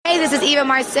This is Eva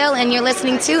Marcel, and you're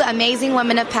listening to Amazing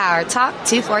Women of Power, Talk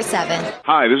 247.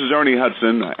 Hi, this is Ernie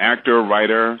Hudson, actor,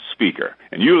 writer, speaker.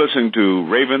 And you're listening to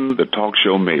Raven, the talk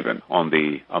show maven, on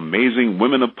the Amazing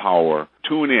Women of Power.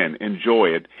 Tune in,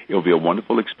 enjoy it. It'll be a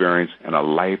wonderful experience and a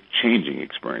life-changing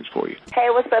experience for you. Hey,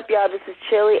 what's up, y'all? This is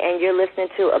Chili, and you're listening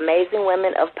to Amazing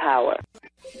Women of Power.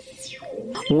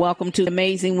 Welcome to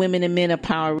Amazing Women and Men of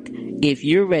Power. If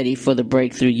you're ready for the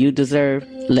breakthrough you deserve,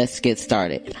 let's get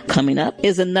started. Coming up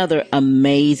is another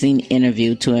amazing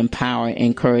interview to empower,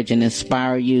 encourage, and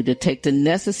inspire you to take the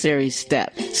necessary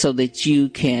steps so that you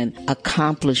can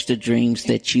accomplish the dreams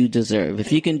that you deserve.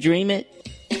 If you can dream it,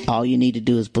 all you need to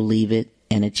do is believe it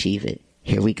and achieve it.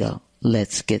 Here we go.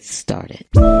 Let's get started.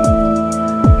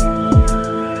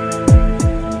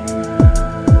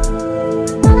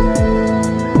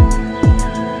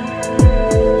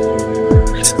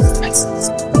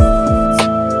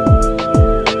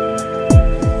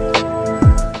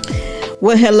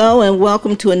 Well, hello and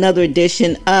welcome to another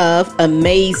edition of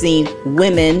Amazing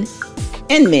Women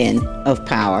and Men of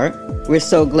Power. We're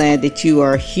so glad that you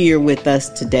are here with us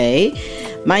today.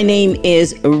 My name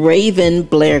is Raven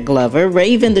Blair Glover,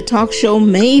 Raven, the talk show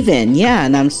maven. Yeah,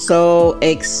 and I'm so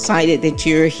excited that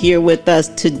you're here with us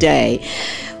today.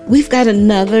 We've got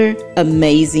another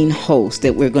amazing host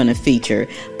that we're going to feature.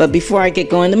 But before I get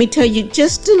going, let me tell you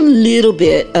just a little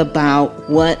bit about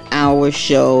what our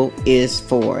show is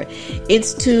for.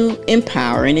 It's to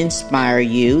empower and inspire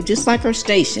you, just like our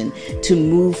station, to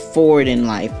move forward in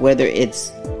life, whether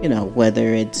it's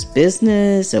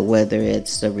business or whether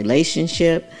it's a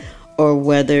relationship or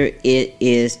whether it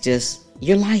is just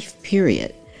your life,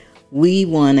 period. We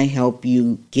want to help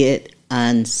you get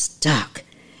unstuck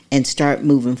and start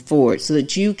moving forward so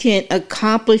that you can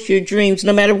accomplish your dreams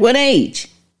no matter what age.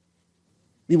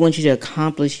 We want you to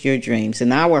accomplish your dreams.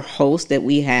 And our host that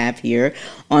we have here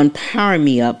on Power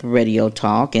Me Up Radio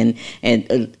Talk and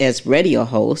as radio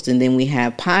host, and then we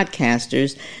have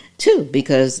podcasters too,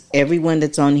 because everyone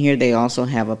that's on here, they also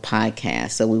have a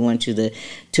podcast. So we want you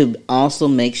to also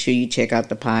make sure you check out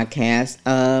the podcast.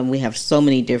 We have so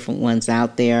many different ones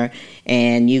out there,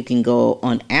 and you can go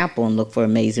on Apple and look for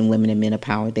Amazing Women and Men of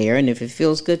Power there. And if it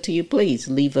feels good to you, please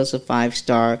leave us a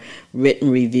 5-star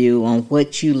written review on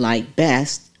what you like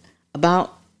best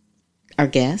about our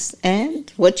guests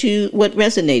and what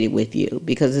resonated with you,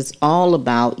 because it's all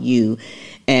about you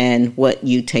and what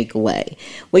you take away.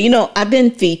 Well, I've been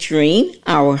featuring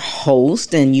our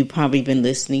host, and you've probably been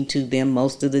listening to them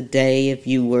most of the day if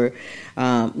you were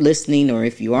listening, or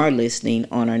if you are listening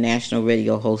on our National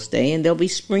Radio Host Day, and they'll be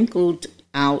sprinkled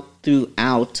out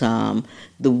throughout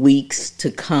the weeks to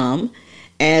come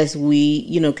as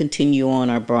we, continue on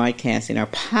our broadcasting, our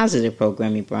positive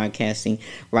programming broadcasting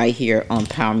right here on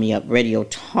Power Me Up Radio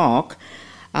Talk.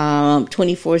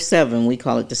 24/7. We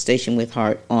call it the Station with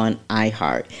Heart on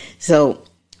iHeart. So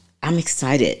I'm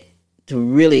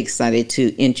really excited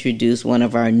to introduce one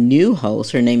of our new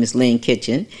hosts. Her name is Lynn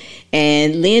Kitchen.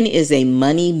 And Lynn is a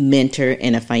money mentor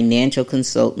and a financial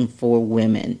consultant for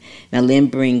women. Now, Lynn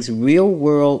brings real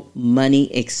world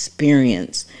money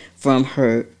experience from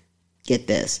her, get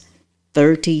this,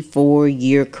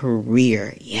 34-year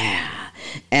career. Yeah.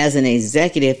 As an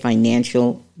executive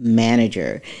financial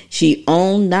manager. She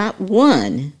owned not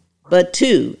one, but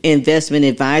 2 investment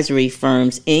advisory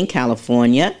firms in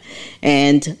California.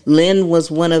 And Lynn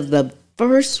was one of the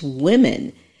first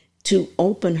women to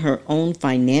open her own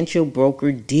financial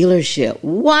broker dealership.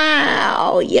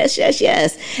 Wow. Yes.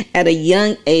 At a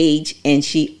young age. And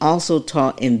she also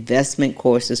taught investment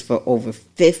courses for over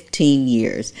 15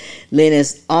 years. Lynn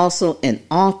is also an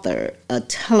author, a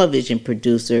television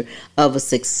producer of a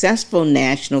successful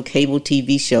national cable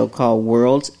TV show called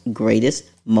World's Greatest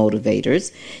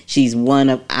Motivators. She's one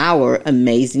of our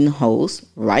amazing hosts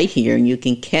right here, and you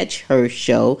can catch her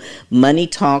show Money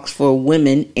Talks for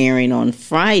Women airing on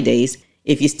Fridays.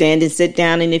 If you stand and sit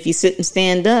down, and if you sit and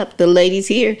stand up, the ladies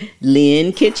here,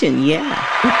 Lynn Kitchen. Yeah.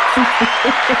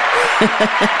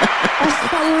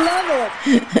 I love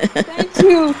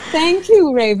it. Thank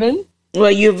you, Raven.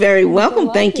 Well, you're very welcome.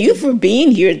 Thank you for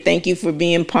being here. Thank you for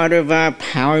being part of our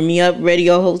Power Me Up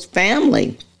radio host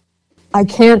family. I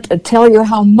can't tell you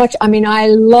how much, I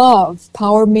love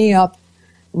Power Me Up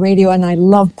radio, and I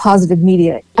love positive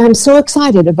media. I'm so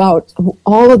excited about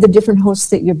all of the different hosts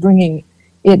that you're bringing.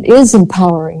 It is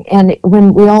empowering. And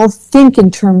when we all think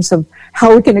in terms of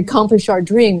how we can accomplish our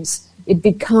dreams, it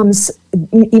becomes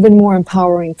even more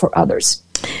empowering for others.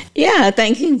 Yeah,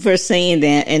 thank you for saying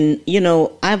that. And,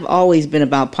 I've always been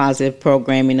about positive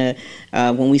programming.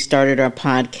 When we started our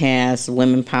podcast,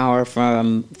 Women Power,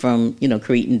 from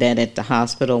creating that at the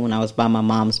hospital when I was by my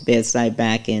mom's bedside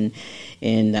back in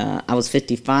And I was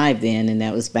 55 then, and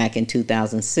that was back in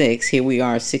 2006. Here we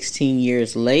are 16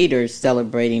 years later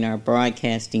celebrating our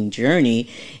broadcasting journey,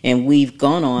 and we've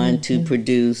gone on to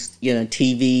produce,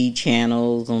 TV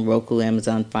channels on Roku,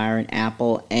 Amazon Fire, and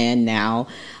Apple, and now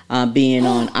being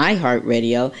on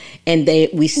iHeartRadio, and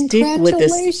we stick with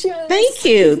this.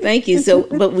 Thank you. So,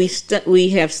 but we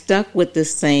have stuck with the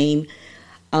same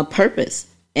purpose,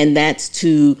 and that's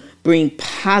to bring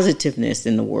positiveness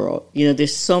in the world.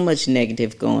 There's so much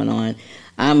negative going on.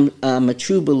 I'm a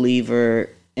true believer,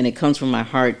 and it comes from my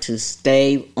heart to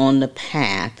stay on the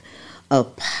path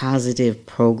of positive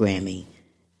programming.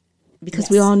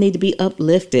 Because we all need to be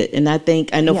uplifted. And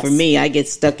I know for me, I get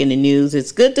stuck in the news.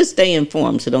 It's good to stay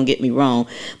informed, so don't get me wrong.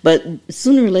 But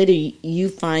sooner or later, you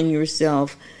find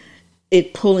yourself,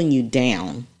 it pulling you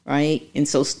down, right? And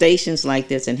so stations like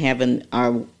this and having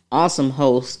our awesome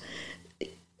hosts,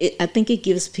 I think it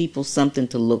gives people something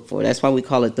to look for. That's why we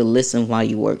call it the Listen While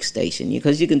You Work station,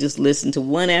 because you can just listen to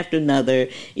one after another.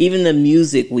 Even the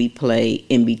music we play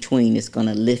in between is going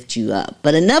to lift you up.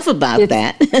 But enough about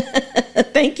that.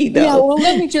 Thank you, though. Yeah, well,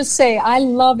 let me just say, I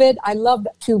love it. I love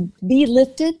to be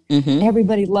lifted.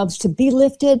 Everybody loves to be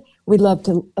lifted. We love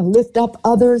to lift up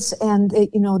others. And,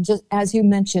 just as you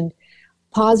mentioned,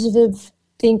 positive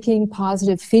thinking,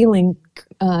 positive feeling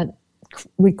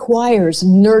requires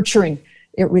nurturing.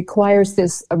 It requires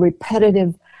a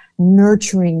repetitive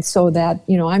nurturing, so that,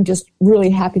 I'm just really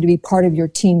happy to be part of your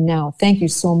team now. Thank you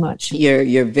so much.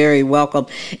 You're very welcome.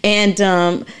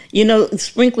 And,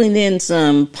 sprinkling in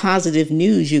some positive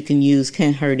news you can use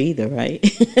can't hurt either, right?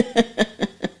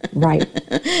 Right.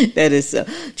 That is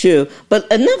true. But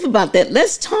enough about that.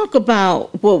 Let's talk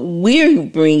about what we're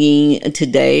bringing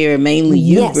today, or mainly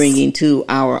you bringing to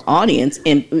our audience.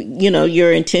 And,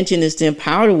 your intention is to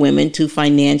empower women to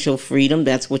financial freedom.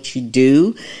 That's what you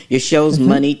do. Your show's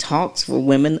Money Talks for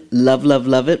Women. Love, love,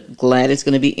 love it. Glad it's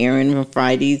going to be airing on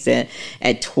Fridays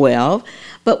at 12.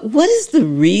 But what is the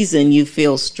reason you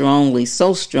feel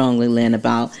so strongly, Lynn,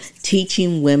 about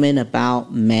teaching women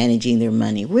about managing their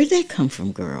money? Where'd that come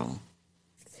from, girl?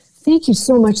 Thank you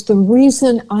so much. The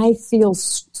reason I feel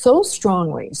so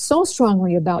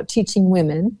strongly about teaching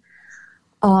women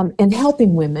and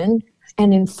helping women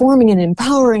and informing and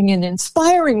empowering and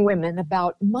inspiring women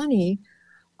about money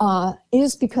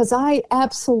is because I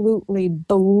absolutely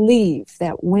believe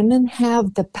that women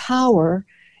have the power,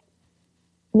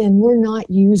 and we're not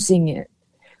using it.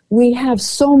 We have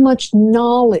so much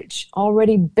knowledge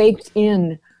already baked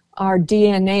in our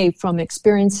DNA from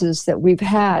experiences that we've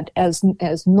had as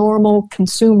normal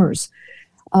consumers.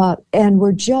 And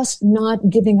we're just not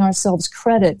giving ourselves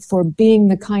credit for being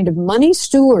the kind of money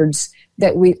stewards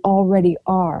that we already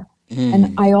are.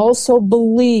 And I also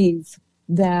believe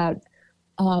that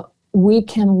we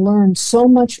can learn so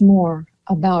much more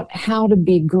about how to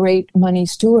be great money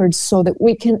stewards so that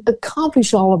we can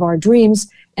accomplish all of our dreams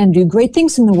and do great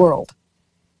things in the world.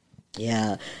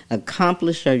 Yeah,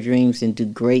 accomplish our dreams and do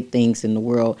great things in the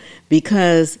world,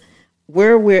 because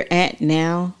where we're at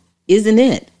now isn't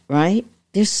it, right?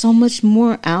 There's so much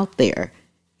more out there.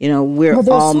 We're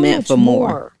all meant for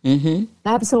more.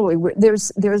 Absolutely.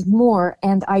 There's more,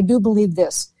 and I do believe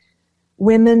this.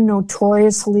 Women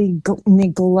notoriously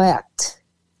neglect,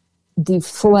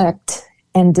 deflect,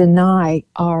 and deny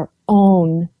our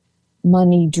own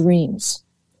money dreams.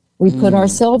 We put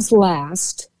ourselves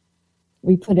last.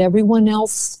 We put everyone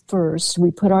else first. We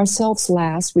put ourselves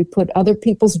last. We put other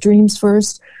people's dreams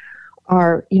first.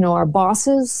 Our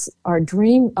bosses, our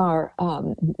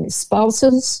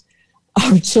spouses,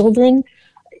 our children.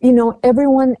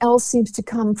 Everyone else seems to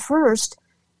come first.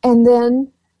 And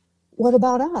then what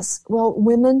about us? Well,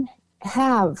 women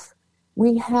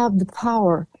we have the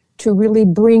power to really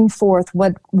bring forth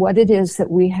what it is that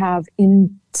we have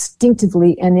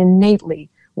instinctively and innately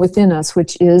within us,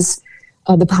 which is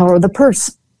the power of the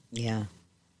purse. Yeah.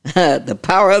 The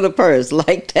power of the purse,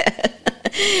 like that.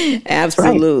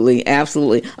 Absolutely. Right.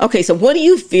 Absolutely. Okay, so what do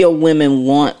you feel women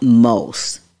want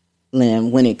most,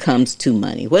 Lynn, when it comes to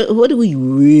money? What do we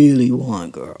really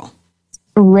want, girl?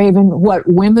 Raven, what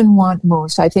women want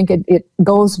most, I think it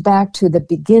goes back to the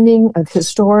beginning of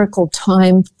historical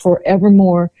time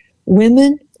forevermore.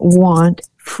 Women want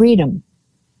freedom.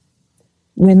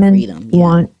 Women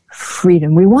want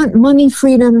freedom. We want money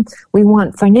freedom. We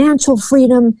want financial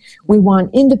freedom. We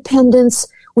want independence.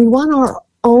 We want our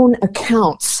own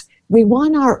accounts. We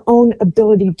want our own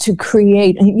ability to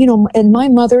create. And my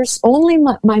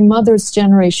mother's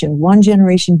generation, one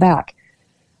generation back,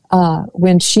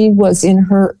 when she was in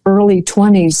her early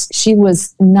 20s, she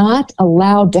was not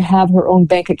allowed to have her own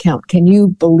bank account. Can you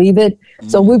believe it?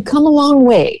 So we've come a long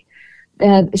way.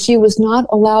 And she was not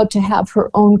allowed to have her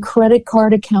own credit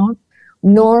card account,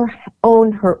 nor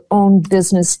own her own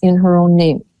business in her own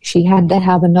name. She had to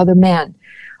have another man.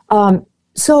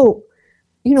 So,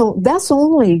 that's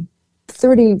only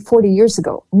 30, 40 years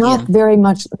ago. Not very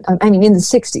much, in the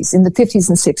 60s, in the 50s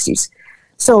and 60s.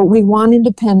 So we want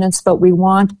independence, but we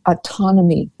want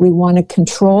autonomy. We want to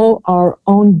control our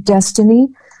own destiny,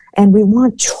 and we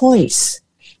want choice.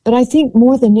 But I think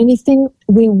more than anything,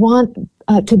 we want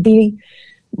to be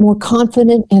more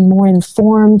confident and more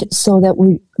informed so that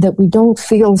we don't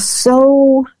feel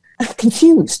so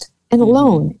confused and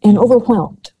alone and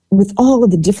overwhelmed with all of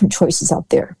the different choices out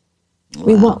there.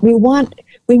 Wow. We want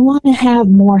to have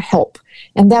more help,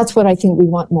 and that's what I think we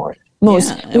want most.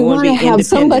 Yeah, we want to have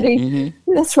somebody.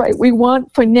 That's right. We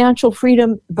want financial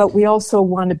freedom, but we also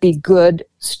want to be good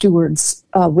stewards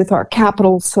with our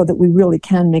capital, so that we really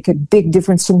can make a big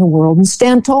difference in the world and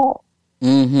stand tall.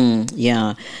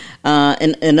 Yeah.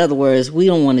 In other words, we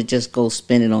don't want to just go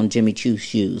spend it on Jimmy Choo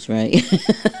shoes, right?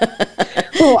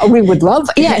 Well, we would love.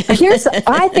 Yeah.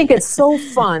 I think it's so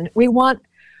fun. We want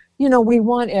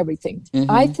everything.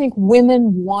 I think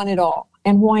women want it all.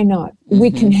 And why not?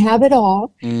 We can have it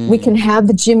all. We can have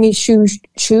the Jimmy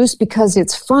shoes because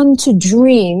it's fun to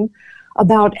dream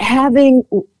about having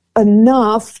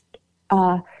enough,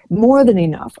 more than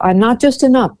enough. Not just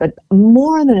enough, but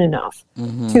more than enough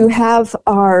to have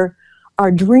our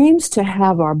dreams, to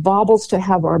have our baubles, to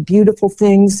have our beautiful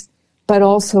things, but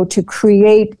also to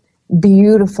create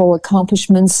beautiful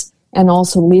accomplishments and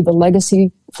also leave a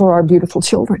legacy for our beautiful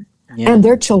children. Yeah. And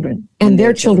their children, and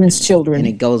their children's children. And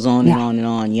it goes on and on and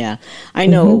on, yeah. I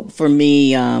know for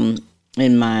me,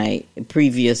 in my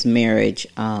previous marriage,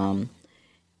 I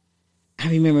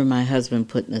remember my husband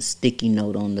putting a sticky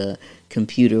note on the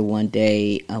computer one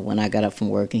day when I got up from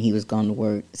work, and he was going to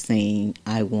work, saying,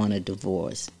 "I want a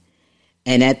divorce."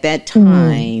 And at that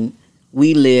time,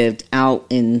 we lived out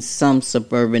in some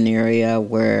suburban area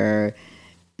where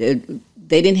they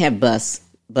didn't have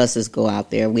buses go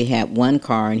out there. We had one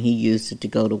car, and he used it to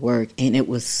go to work, and it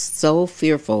was so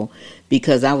fearful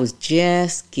because I was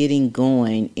just getting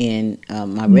going in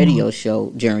my radio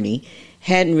show journey,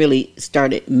 hadn't really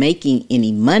started making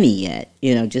any money yet,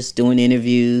 just doing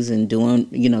interviews and doing,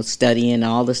 studying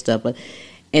all the stuff.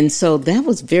 And so that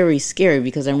was very scary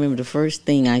because I remember the first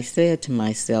thing I said to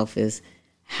myself is,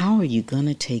 how are you going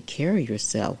to take care of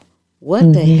yourself?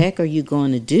 What the heck are you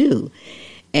going to do?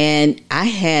 And I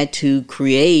had to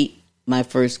create my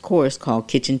first course called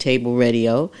Kitchen Table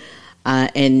Radio. I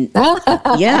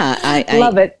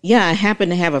love it. Yeah, I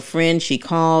happened to have a friend. She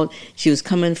called. She was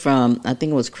coming from, I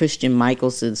think it was Christian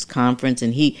Michelson's conference.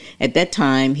 And at that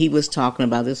time, he was talking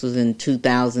about, this was in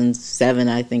 2007,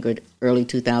 I think, or early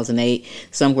 2008,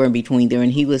 somewhere in between there.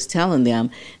 And he was telling them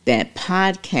that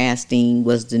podcasting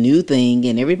was the new thing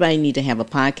and everybody needed to have a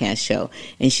podcast show.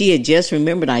 And she had just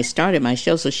remembered I started my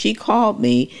show. So she called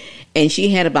me, and she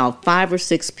had about 5 or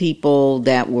 6 people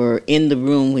that were in the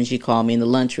room when she called me in the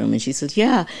lunchroom. And she said,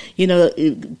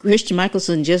 Christian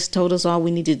Michelson just told us all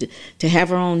we needed to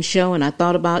have our own show. And I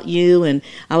thought about you. And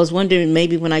I was wondering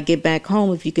maybe when I get back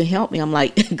home if you could help me. I'm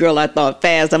like, girl, I thought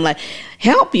fast. I'm like,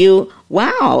 help you?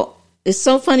 Wow. It's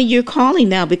so funny you're calling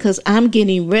now because I'm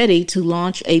getting ready to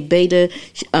launch a beta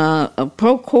a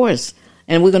pro course.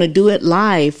 And we're going to do it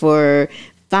live for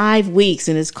 5 weeks,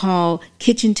 and it's called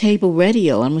Kitchen Table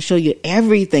Radio. I'm going to show you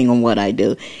everything on what I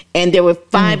do. And there were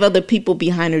 5 other people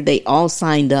behind her. They all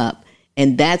signed up.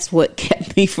 And that's what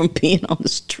kept me from being on the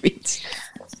streets.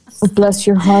 Bless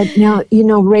your heart. Now,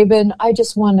 Raven, I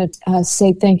just want to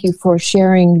say thank you for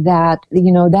sharing that.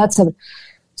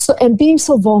 And being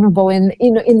so vulnerable in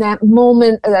that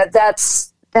moment,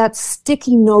 that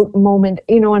sticky note moment,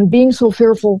 and being so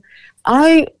fearful.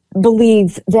 I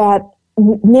believe that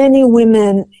many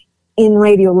women in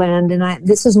Radioland, and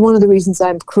this is one of the reasons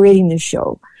I'm creating this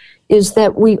show, is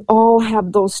that we all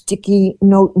have those sticky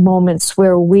note moments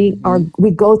where we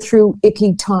go through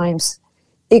icky times,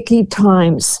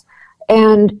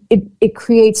 and it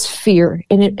creates fear,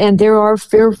 and there are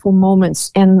fearful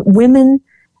moments, and women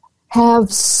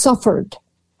have suffered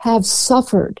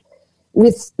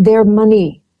with their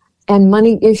money and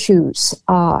money issues,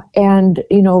 and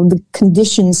the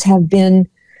conditions have been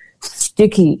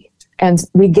sticky, and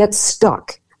we get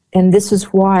stuck. And this is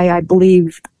why I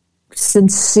believe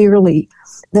sincerely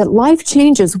that life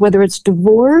changes, whether it's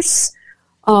divorce,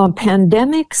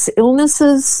 pandemics,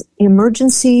 illnesses,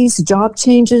 emergencies, job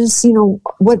changes,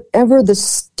 whatever the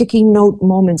sticky note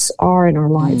moments are in our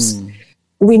lives.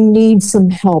 We need some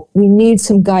help. We need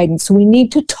some guidance. We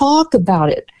need to talk about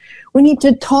it. We need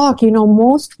to talk.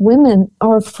 Most women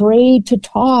are afraid to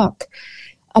talk.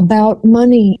 about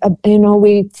money.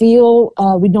 We feel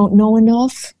we don't know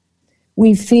enough.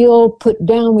 We feel put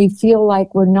down. We feel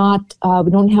like we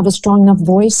don't have a strong enough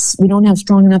voice. We don't have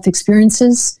strong enough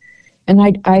experiences. And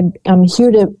I'm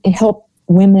here to help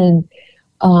women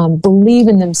believe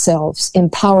in themselves,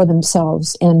 empower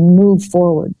themselves, and move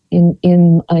forward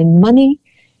in money,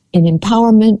 in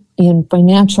empowerment, in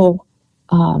financial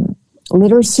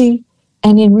literacy,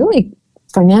 and in really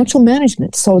financial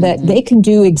management, so that they can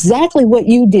do exactly what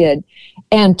you did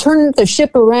and turn the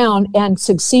ship around and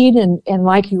succeed and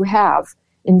like you have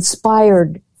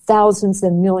inspired thousands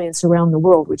and millions around the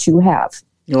world, which you have.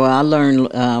 Well, I learned,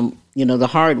 the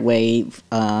hard way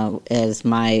as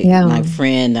my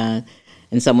friend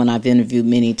and someone I've interviewed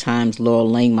many times,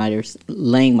 Laurel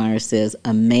Langmeyer says,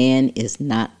 a man is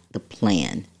not the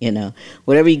plan.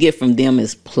 Whatever you get from them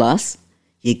is plus.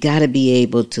 You got to be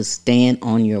able to stand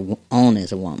on your own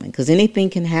as a woman, because anything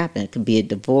can happen. It could be a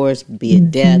divorce, be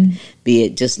it death, be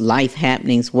it just life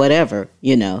happenings, whatever,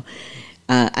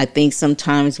 I think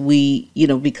sometimes we,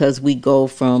 because we go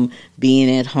from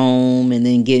being at home and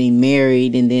then getting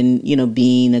married and then,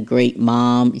 being a great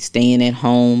mom, staying at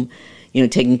home,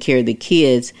 taking care of the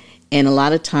kids. And a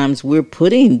lot of times we're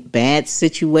put in bad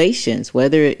situations,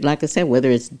 whether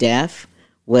it's death,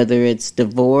 whether it's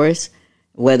divorce,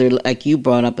 whether, like you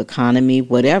brought up, economy,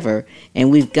 whatever.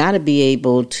 And we've got to be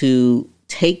able to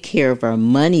take care of our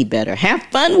money better, have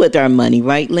fun with our money,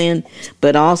 right, Lynn?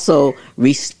 But also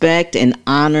respect and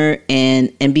honor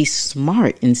and be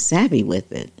smart and savvy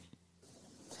with it.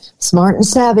 Smart and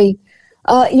savvy.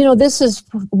 This is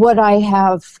what I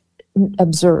have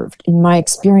observed in my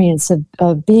experience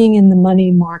of being in the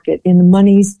money market, in the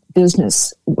money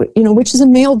business, which is a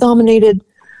male-dominated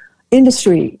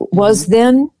industry. Was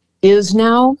then, is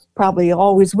now, probably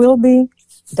always will be,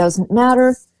 doesn't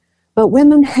matter. But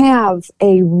women have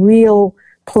a real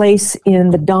place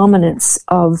in the dominance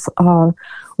of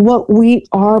what we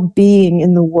are being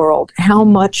in the world, how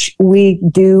much we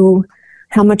do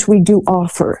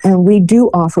offer. And we do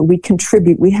offer, we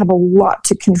contribute, we have a lot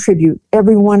to contribute.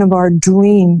 Every one of our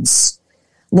dreams.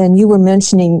 Then you were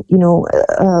mentioning,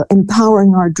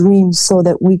 empowering our dreams so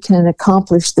that we can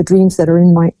accomplish the dreams that are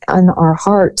in our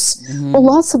hearts. Well,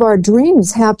 lots of our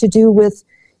dreams have to do with,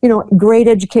 great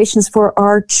educations for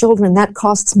our children. That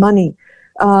costs money.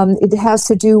 It has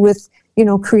to do with,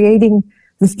 creating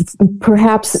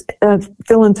perhaps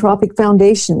philanthropic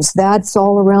foundations. That's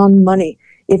all around money.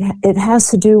 It has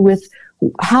to do with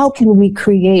how can we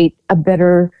create a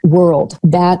better world.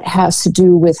 That has to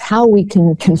do with how we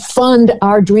can fund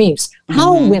our dreams.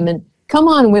 How women, come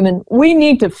on women, we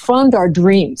need to fund our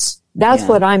dreams. That's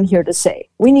what I'm here to say.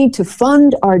 We need to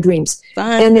fund our dreams.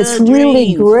 And it's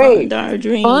really great. Fund our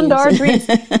dreams. Fund our dreams.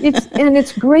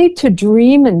 It's great to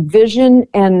dream and vision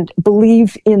and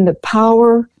believe in the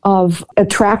power of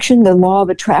attraction, the law of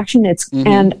attraction.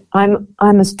 And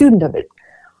I'm a student of it.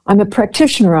 I'm a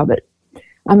practitioner of it.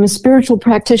 I'm a spiritual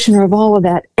practitioner of all of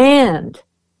that. And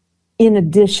in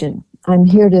addition, I'm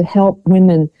here to help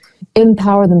women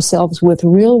empower themselves with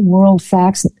real world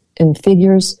facts and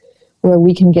figures where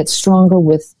we can get stronger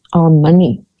with our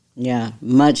money. Yeah,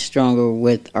 much stronger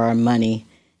with our money.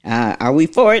 Are we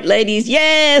for it, ladies?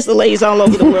 Yes, the ladies all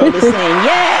over the world are saying,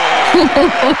 yes!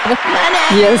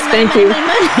 Money, yes, thank you.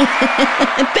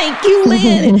 Money. Thank you,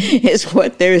 Lynn, is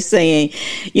what they're saying.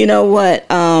 You know what?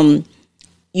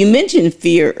 You mentioned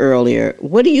fear earlier.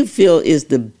 What do you feel is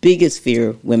the biggest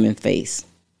fear women face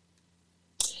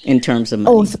in terms of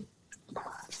money?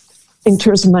 In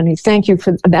terms of money, thank you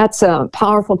for that's a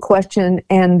powerful question,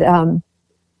 and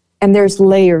there's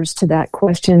layers to that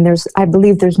question. I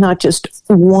believe there's not just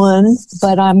one,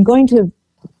 but I'm going to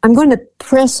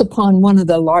press upon one of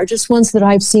the largest ones that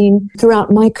I've seen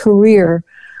throughout my career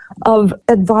of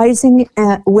advising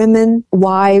women,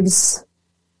 wives,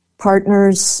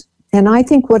 partners, and I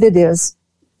think what it is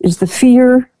the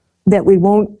fear that we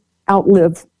won't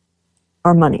outlive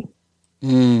our money.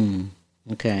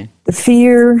 Okay. The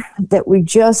fear that we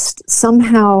just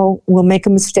somehow will make a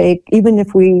mistake, even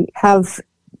if we have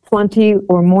plenty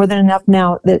or more than enough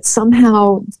now, that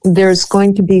somehow there's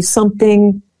going to be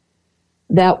something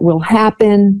that will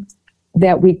happen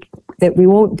that we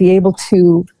won't be able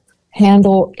to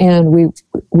handle, and we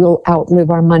will outlive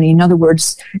our money. In other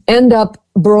words, end up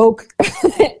broke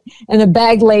and a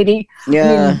bag lady.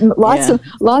 Yeah. I mean,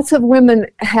 lots of women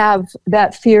have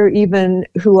that fear, even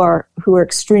who are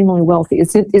extremely wealthy.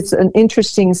 It's an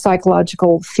interesting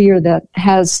psychological fear that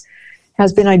has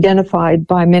been identified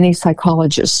by many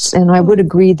psychologists, and I would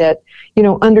agree that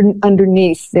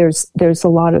underneath there's a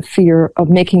lot of fear of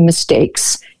making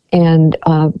mistakes and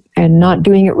not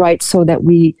doing it right, so that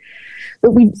we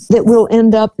that we'll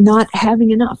end up not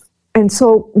having enough. And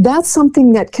so that's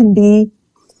something that can be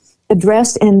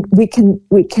addressed, and we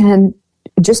can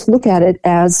just look at it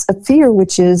as a fear,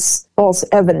 which is false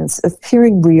evidence,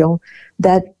 appearing real,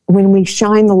 that when we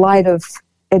shine the light of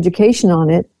education on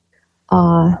it,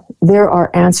 there are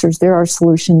answers, there are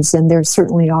solutions, and there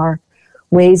certainly are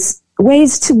ways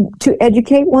to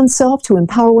educate oneself, to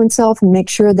empower oneself, and make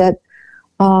sure that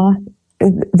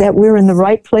that we're in the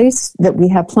right place, that we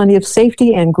have plenty of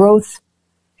safety and growth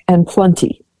and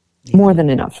plenty, more than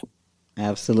enough.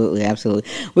 Absolutely, absolutely.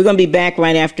 We're going to be back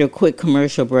right after a quick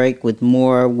commercial break with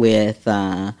more with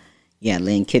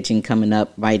Lynn Kitchen coming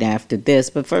up right after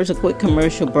this. But first, a quick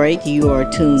commercial break. You are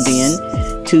tuned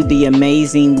in to the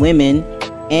Amazing Women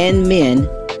and Men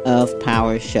of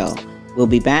Power show. We'll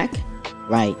be back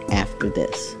right after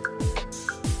this.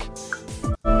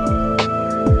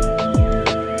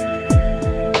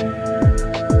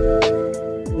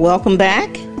 Welcome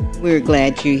back. We're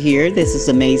glad you're here. This is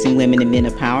Amazing Women and Men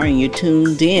of Power, and you're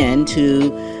tuned in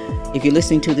to, if you're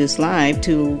listening to this live,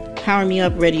 to Power Me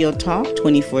Up Radio Talk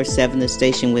 24/7, the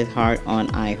station with heart on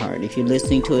iHeart. If you're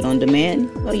listening to it on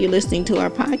demand, well, you're listening to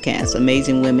our podcast,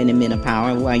 Amazing Women and Men of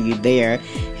Power. While you're there,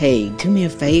 hey, do me a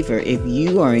favor. If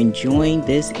you are enjoying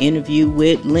this interview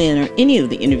with Lynn or any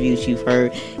of the interviews you've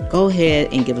heard, go ahead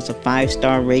and give us a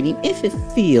 5-star rating if it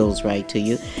feels right to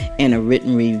you, and a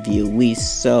written review. We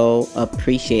so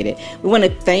appreciate it. We want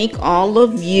to thank all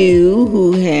of you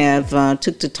who have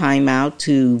took the time out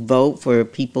to vote for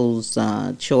People's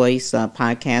Choice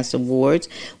Podcast Awards.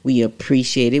 We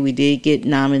appreciate it. We did get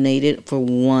nominated for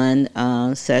one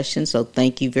session, so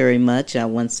thank you very much.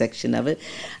 One section of it,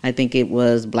 I think it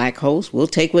was Black Host. We'll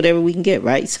take whatever we can get,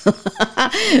 right? So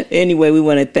anyway, we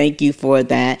want to thank you for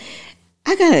that.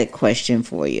 I got a question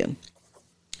for you.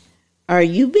 Are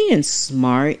you being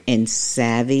smart and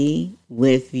savvy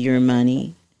with your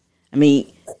money? I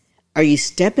mean, are you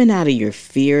stepping out of your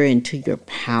fear into your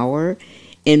power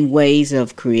in ways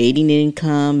of creating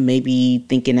income, maybe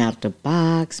thinking out the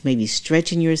box, maybe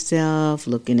stretching yourself,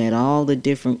 looking at all the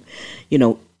different,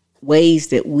 ways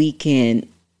that we can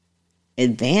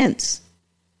advance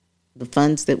the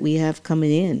funds that we have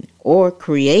coming in or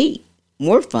create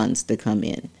more funds to come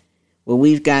in? Well,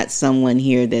 we've got someone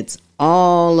here that's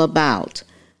all about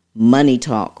money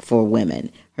talk for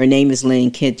women. Her name is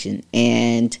Lynn Kitchen,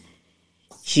 and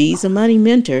she's a money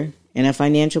mentor and a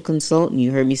financial consultant.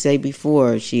 You heard me say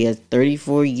before, she has a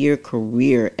 34-year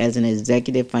career as an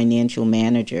executive financial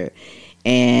manager,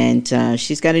 and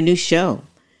she's got a new show.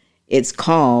 It's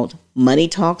called Money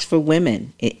Talks for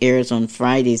Women. It airs on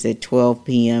Fridays at 12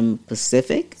 p.m.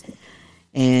 Pacific.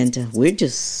 And we're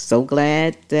just so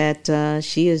glad that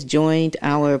she has joined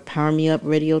our Power Me Up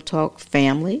Radio Talk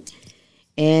family.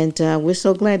 And we're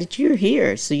so glad that you're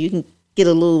here so you can get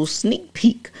a little sneak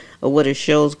peek of what her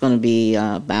show's going to be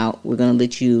about. We're going to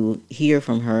let you hear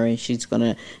from her, and she's going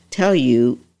to tell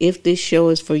you if this show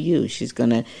is for you. She's going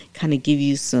to kind of give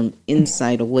you some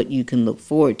insight of what you can look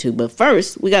forward to. But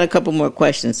first, we got a couple more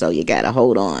questions, so you got to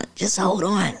hold on. Just hold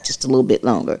on just a little bit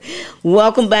longer.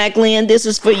 Welcome back, Lynn. This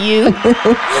is for you. We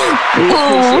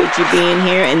appreciate you being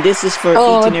here, and this is for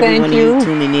each and every one of you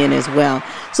tuning in as well.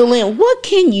 So, Lynn, what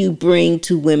can you bring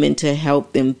to women to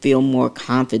help them feel more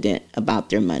confident about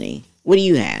their money? What do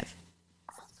you have?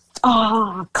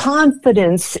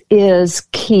 Confidence is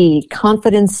key.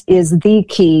 Confidence is the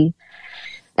key.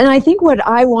 And I think what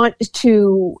I want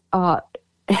to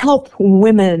help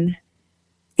women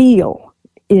feel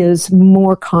is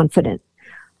more confident.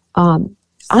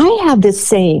 I have this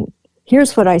saying.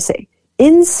 Here's what I say.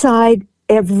 Inside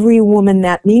every woman,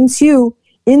 that means you,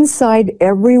 inside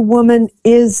every woman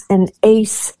is an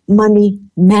ace money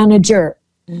manager.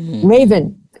 Mm-hmm.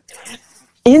 Raven.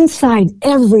 Inside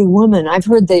every woman, I've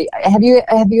heard have you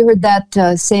heard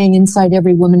that saying? Inside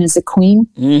every woman is a queen.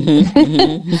 Mm-hmm,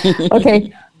 mm-hmm.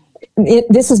 Okay,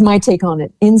 this is my take on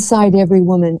it. Inside every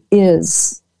woman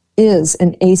is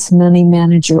an ace money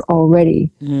manager already,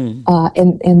 and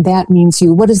that means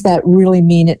you. What does that really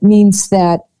mean? It means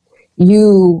that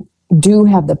you do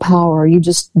have the power. You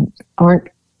just aren't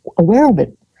aware of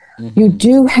it. Mm-hmm. You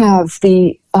do have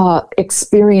the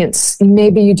experience.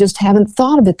 Maybe you just haven't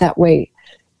thought of it that way.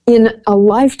 In a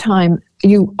lifetime,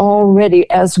 you already,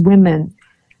 as women,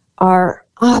 are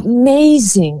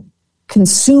amazing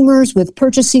consumers with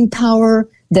purchasing power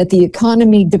that the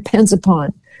economy depends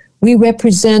upon. We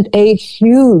represent a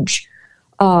huge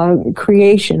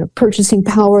creation of purchasing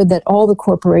power that all the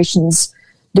corporations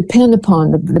depend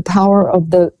upon. The power of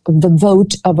the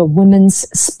vote of a woman's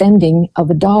spending of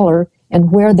 $1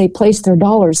 and where they place their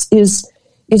dollars is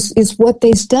what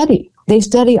they study. They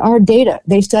study our data.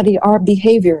 They study our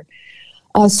behavior.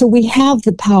 So we have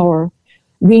the power.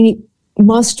 We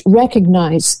must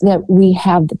recognize that we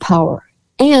have the power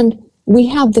and we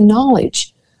have the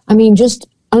knowledge. I mean, just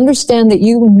understand that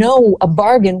you know a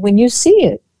bargain when you see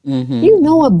it. Mm-hmm. You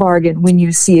know a bargain when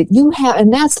you see it. You have,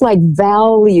 and that's like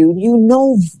value. You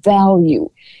know value.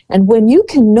 And when you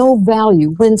can know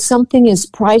value, when something is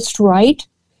priced right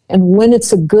and when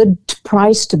it's a good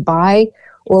price to buy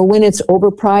or when it's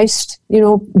overpriced,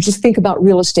 just think about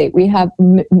real estate.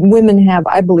 Women have,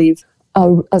 I believe,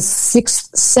 a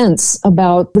sixth sense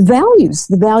about the values,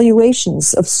 the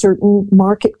valuations of certain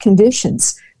market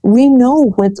conditions. We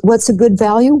know what's a good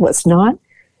value, what's not,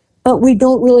 but we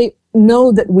don't really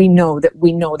know that we know that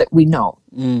we know that we know.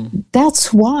 Mm.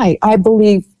 That's why I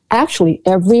believe actually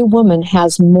every woman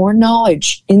has more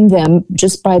knowledge in them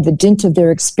just by the dint of their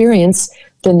experience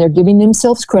than they're giving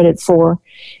themselves credit for.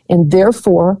 And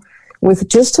therefore, with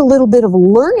just a little bit of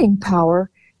learning power,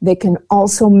 they can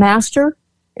also master,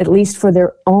 at least for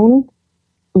their own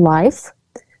life,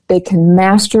 they can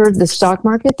master the stock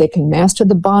market, they can master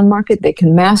the bond market, they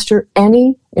can master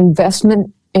any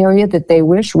investment area that they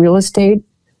wish, real estate,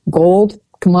 gold,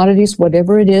 commodities,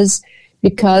 whatever it is,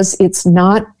 because it's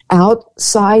not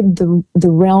outside the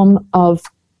realm of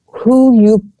who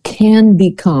you can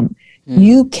become. Mm.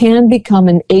 You can become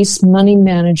an ace money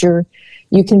manager.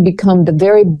 You can become the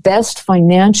very best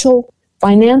financier,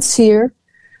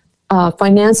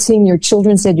 financing your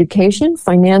children's education,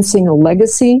 financing a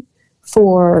legacy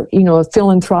for, a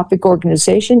philanthropic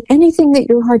organization, anything that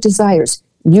your heart desires,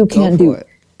 you can do. It.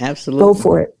 Absolutely. Go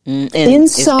for it. And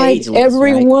inside it's ageless,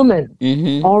 every right? woman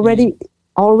Mm-hmm. already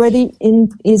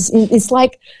it's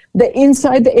like the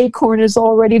inside the acorn is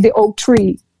already the oak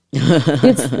tree.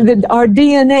 It's our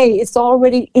DNA, it's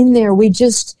already in there. We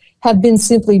just have been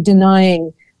simply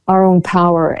denying our own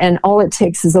power, and all it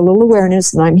takes is a little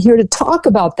awareness, and I'm here to talk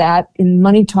about that in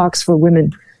Money Talks for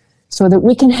Women so that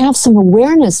we can have some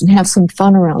awareness and have some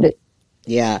fun around it.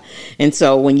 Yeah. And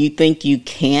so when you think you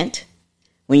can't,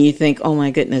 when you think, oh my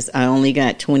goodness, I only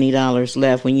got $20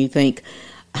 left, when you think,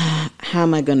 how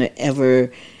am I going to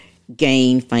ever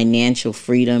gain financial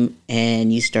freedom?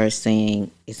 And you start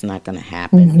saying, it's not going to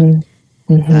happen.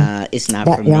 Mm-hmm. Mm-hmm. It's not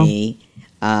for me.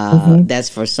 That's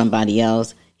for somebody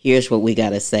else. Here's what we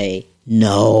got to say.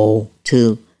 No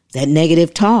to that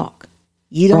negative talk.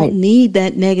 You don't need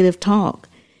that negative talk.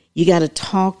 You got to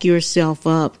talk yourself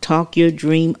up, talk your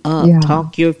dream up,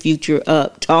 talk your future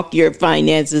up, talk your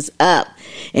finances up.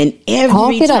 And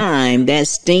every time that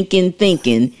stinking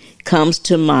thinking comes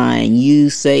to mind, you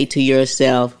say to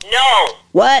yourself, no.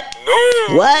 What?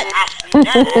 No. What?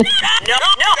 No.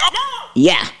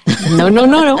 Yeah. No.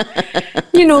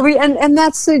 And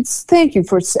that's, thank you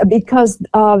because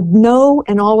no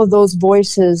and all of those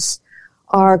voices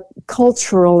are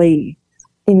culturally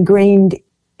ingrained,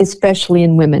 especially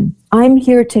in women. I'm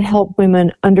here to help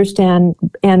women understand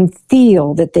and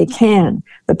feel that they can.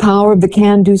 The power of the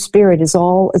can-do spirit is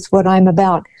what I'm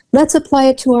about. Let's apply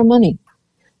it to our money.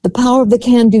 The power of the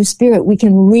can-do spirit. We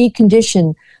can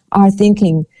recondition our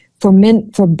thinking for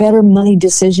better money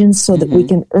decisions so that we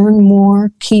can earn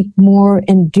more, keep more,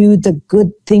 and do the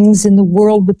good things in the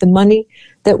world with the money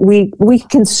that we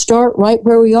can start right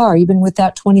where we are, even with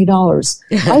that $20.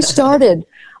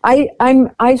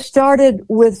 I started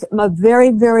with a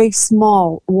very, very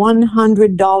small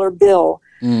 $100 bill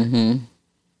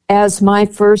as my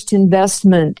first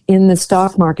investment in the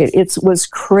stock market. It was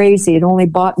crazy. It only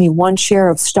bought me one share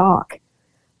of stock.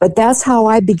 But that's how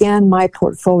I began my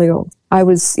portfolio. I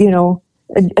was,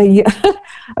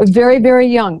 very, very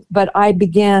young, but I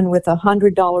began with a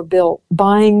 $100 bill,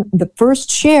 buying the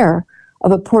first share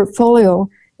of a portfolio.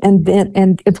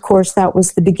 And of course, that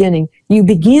was the beginning. You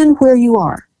begin where you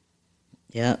are.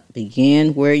 Yeah,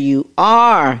 begin where you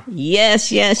are. Yes.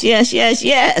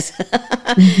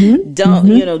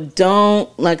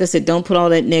 Don't, like I said, don't put all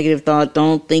that negative thought.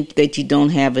 Don't think that you don't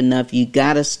have enough. You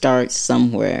got to start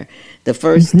somewhere. The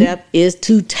first step is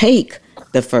to take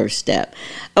the first step.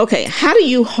 Okay, how do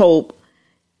you hope,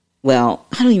 well,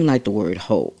 I don't even like the word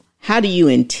hope. How do you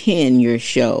intend your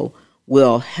show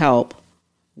will help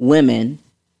women?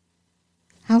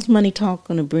 How's Money Talk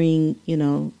going to bring,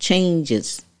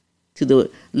 changes to the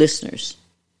listeners?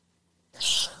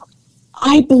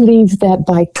 I believe that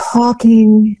by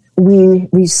talking, we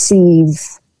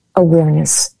receive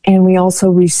awareness and we also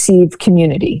receive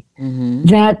community.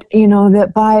 That,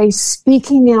 that by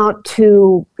speaking out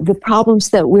to the problems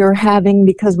that we're having,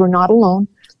 because we're not alone,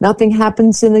 nothing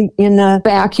happens in a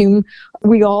vacuum.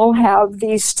 We all have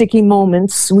these sticky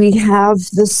moments. We have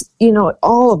this,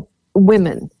 all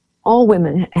women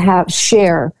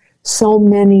share so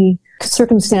many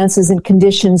circumstances and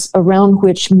conditions around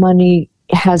which money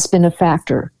has been a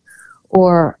factor,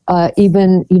 or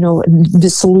even,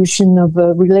 dissolution of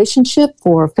a relationship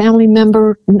or a family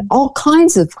member, and all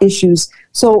kinds of issues.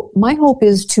 So my hope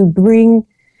is to bring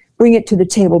it to the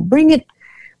table, bring it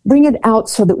out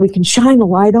so that we can shine a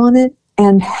light on it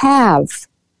and have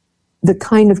the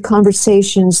kind of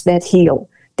conversations that heal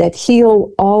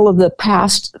all of the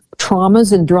past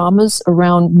traumas and dramas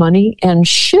around money, and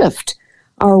shift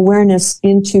our awareness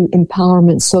into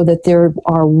empowerment so that there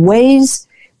are ways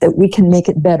that we can make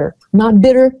it better. Not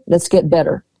bitter, let's get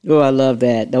better. Oh, I love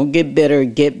that. Don't get bitter,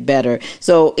 get better.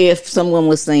 So if someone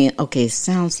was saying, okay,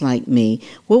 sounds like me,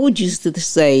 what would you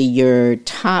say your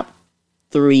top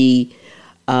 3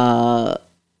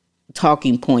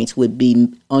 talking points would be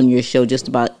on your show just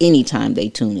about any time they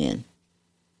tune in?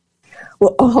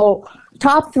 Well,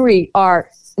 top 3 are,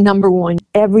 number 1,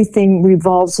 everything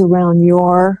revolves around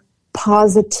your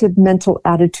positive mental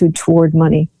attitude toward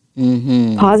money.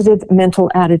 Mm-hmm. Positive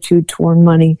mental attitude toward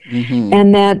money. Mm-hmm.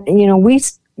 And that,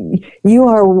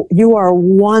 you are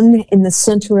one in the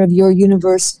center of your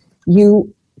universe.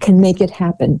 You can make it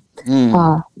happen.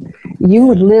 You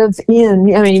would live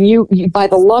you by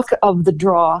the luck of the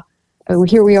draw,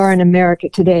 here we are in America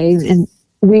today, and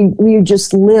we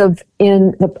just live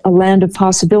in a land of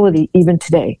possibility even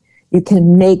today. You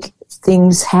can make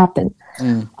things happen.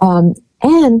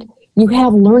 And you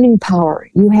have learning power,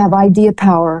 you have idea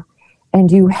power, and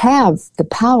you have the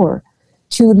power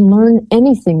to learn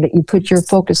anything that you put your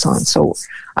focus on. So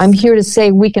I'm here to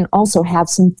say we can also have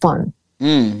some fun.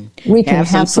 We can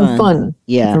have some fun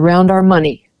around our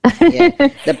money. Yeah.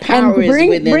 The power is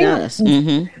within us.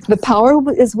 Mm-hmm. The power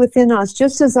is within us,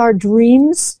 just as our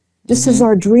dreams, as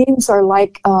our dreams are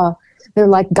like they're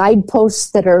like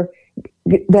guideposts that are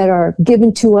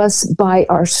given to us by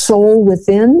our soul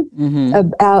within,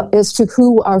 as to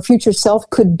who our future self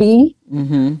could be.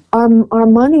 Our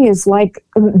money is like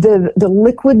the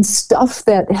liquid stuff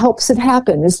that helps it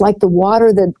happen. It's like the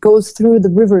water that goes through the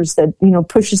rivers that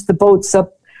pushes the boats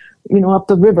up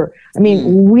the river. I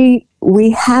mean,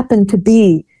 we happen to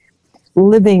be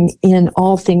living in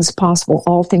all things possible,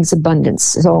 all things abundance.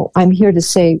 So I'm here to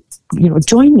say,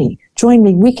 join me.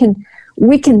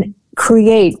 We can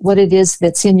create what it is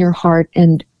that's in your heart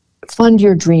and fund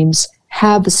your dreams.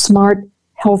 Have smart,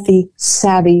 healthy,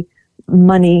 savvy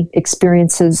money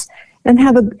experiences, and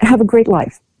have a great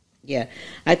life. Yeah,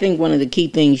 I think one of the key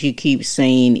things you keep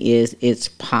saying is it's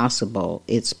possible,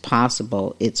 it's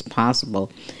possible, it's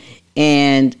possible.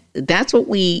 And that's what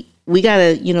we got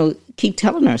to, keep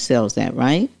telling ourselves that,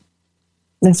 right?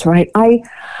 That's right.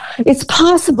 It's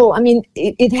possible. I mean,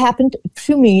 it happened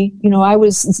to me. I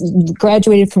was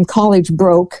graduated from college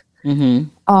broke, as a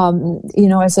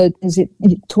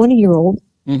 20-year-old,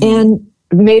 and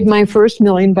made my first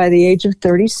million by the age of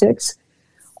 36.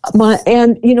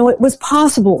 It was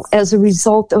possible as a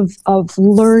result of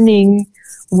learning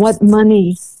what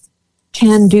money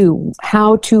can do,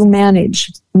 how to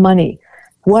manage money,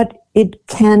 what it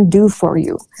can do for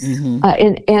you.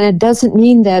 And it doesn't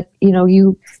mean that,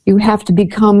 you have to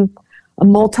become a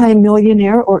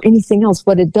multimillionaire or anything else.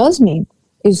 What it does mean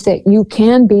is that you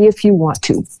can be if you want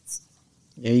to.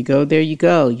 There you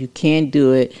go. You can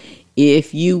do it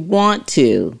if you want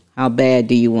to. How bad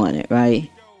do you want it, right?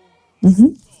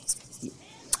 And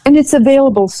it's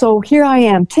available. So here I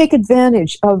am. Take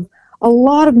advantage of a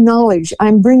lot of knowledge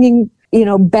I'm bringing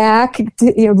back,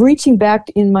 reaching back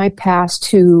in my past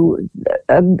to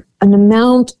an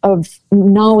amount of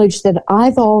knowledge that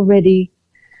I've already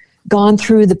gone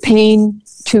through the pain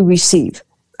to receive.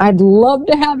 I'd love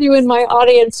to have you in my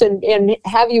audience and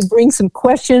have you bring some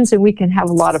questions, and we can have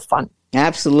a lot of fun.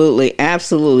 Absolutely.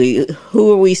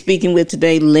 Who are we speaking with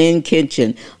today? Lynn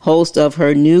Kitchen, host of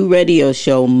her new radio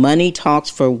show, Money Talks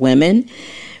for Women,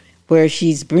 where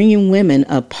she's bringing women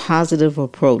a positive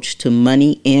approach to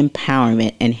money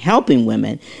empowerment and helping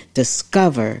women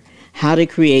discover how to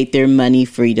create their money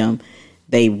freedom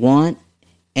they want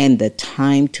and the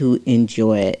time to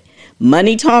enjoy it.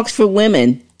 Money Talks for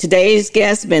Women. Today's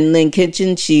guest has been Lynn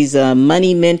Kitchen. She's a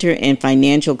money mentor and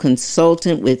financial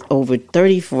consultant with over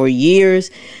 34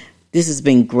 years. This has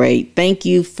been great. Thank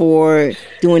you for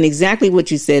doing exactly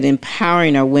what you said,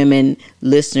 empowering our women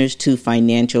listeners to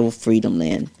financial freedom,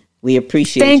 Lynn. We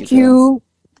appreciate you. Thank you.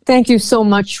 Thank you so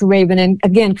much, Raven. And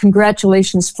again,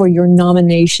 congratulations for your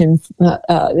nomination.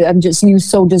 You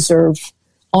so deserve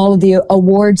all of the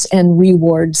awards and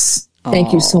rewards.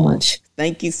 Thank you so much.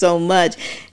 Thank you so much.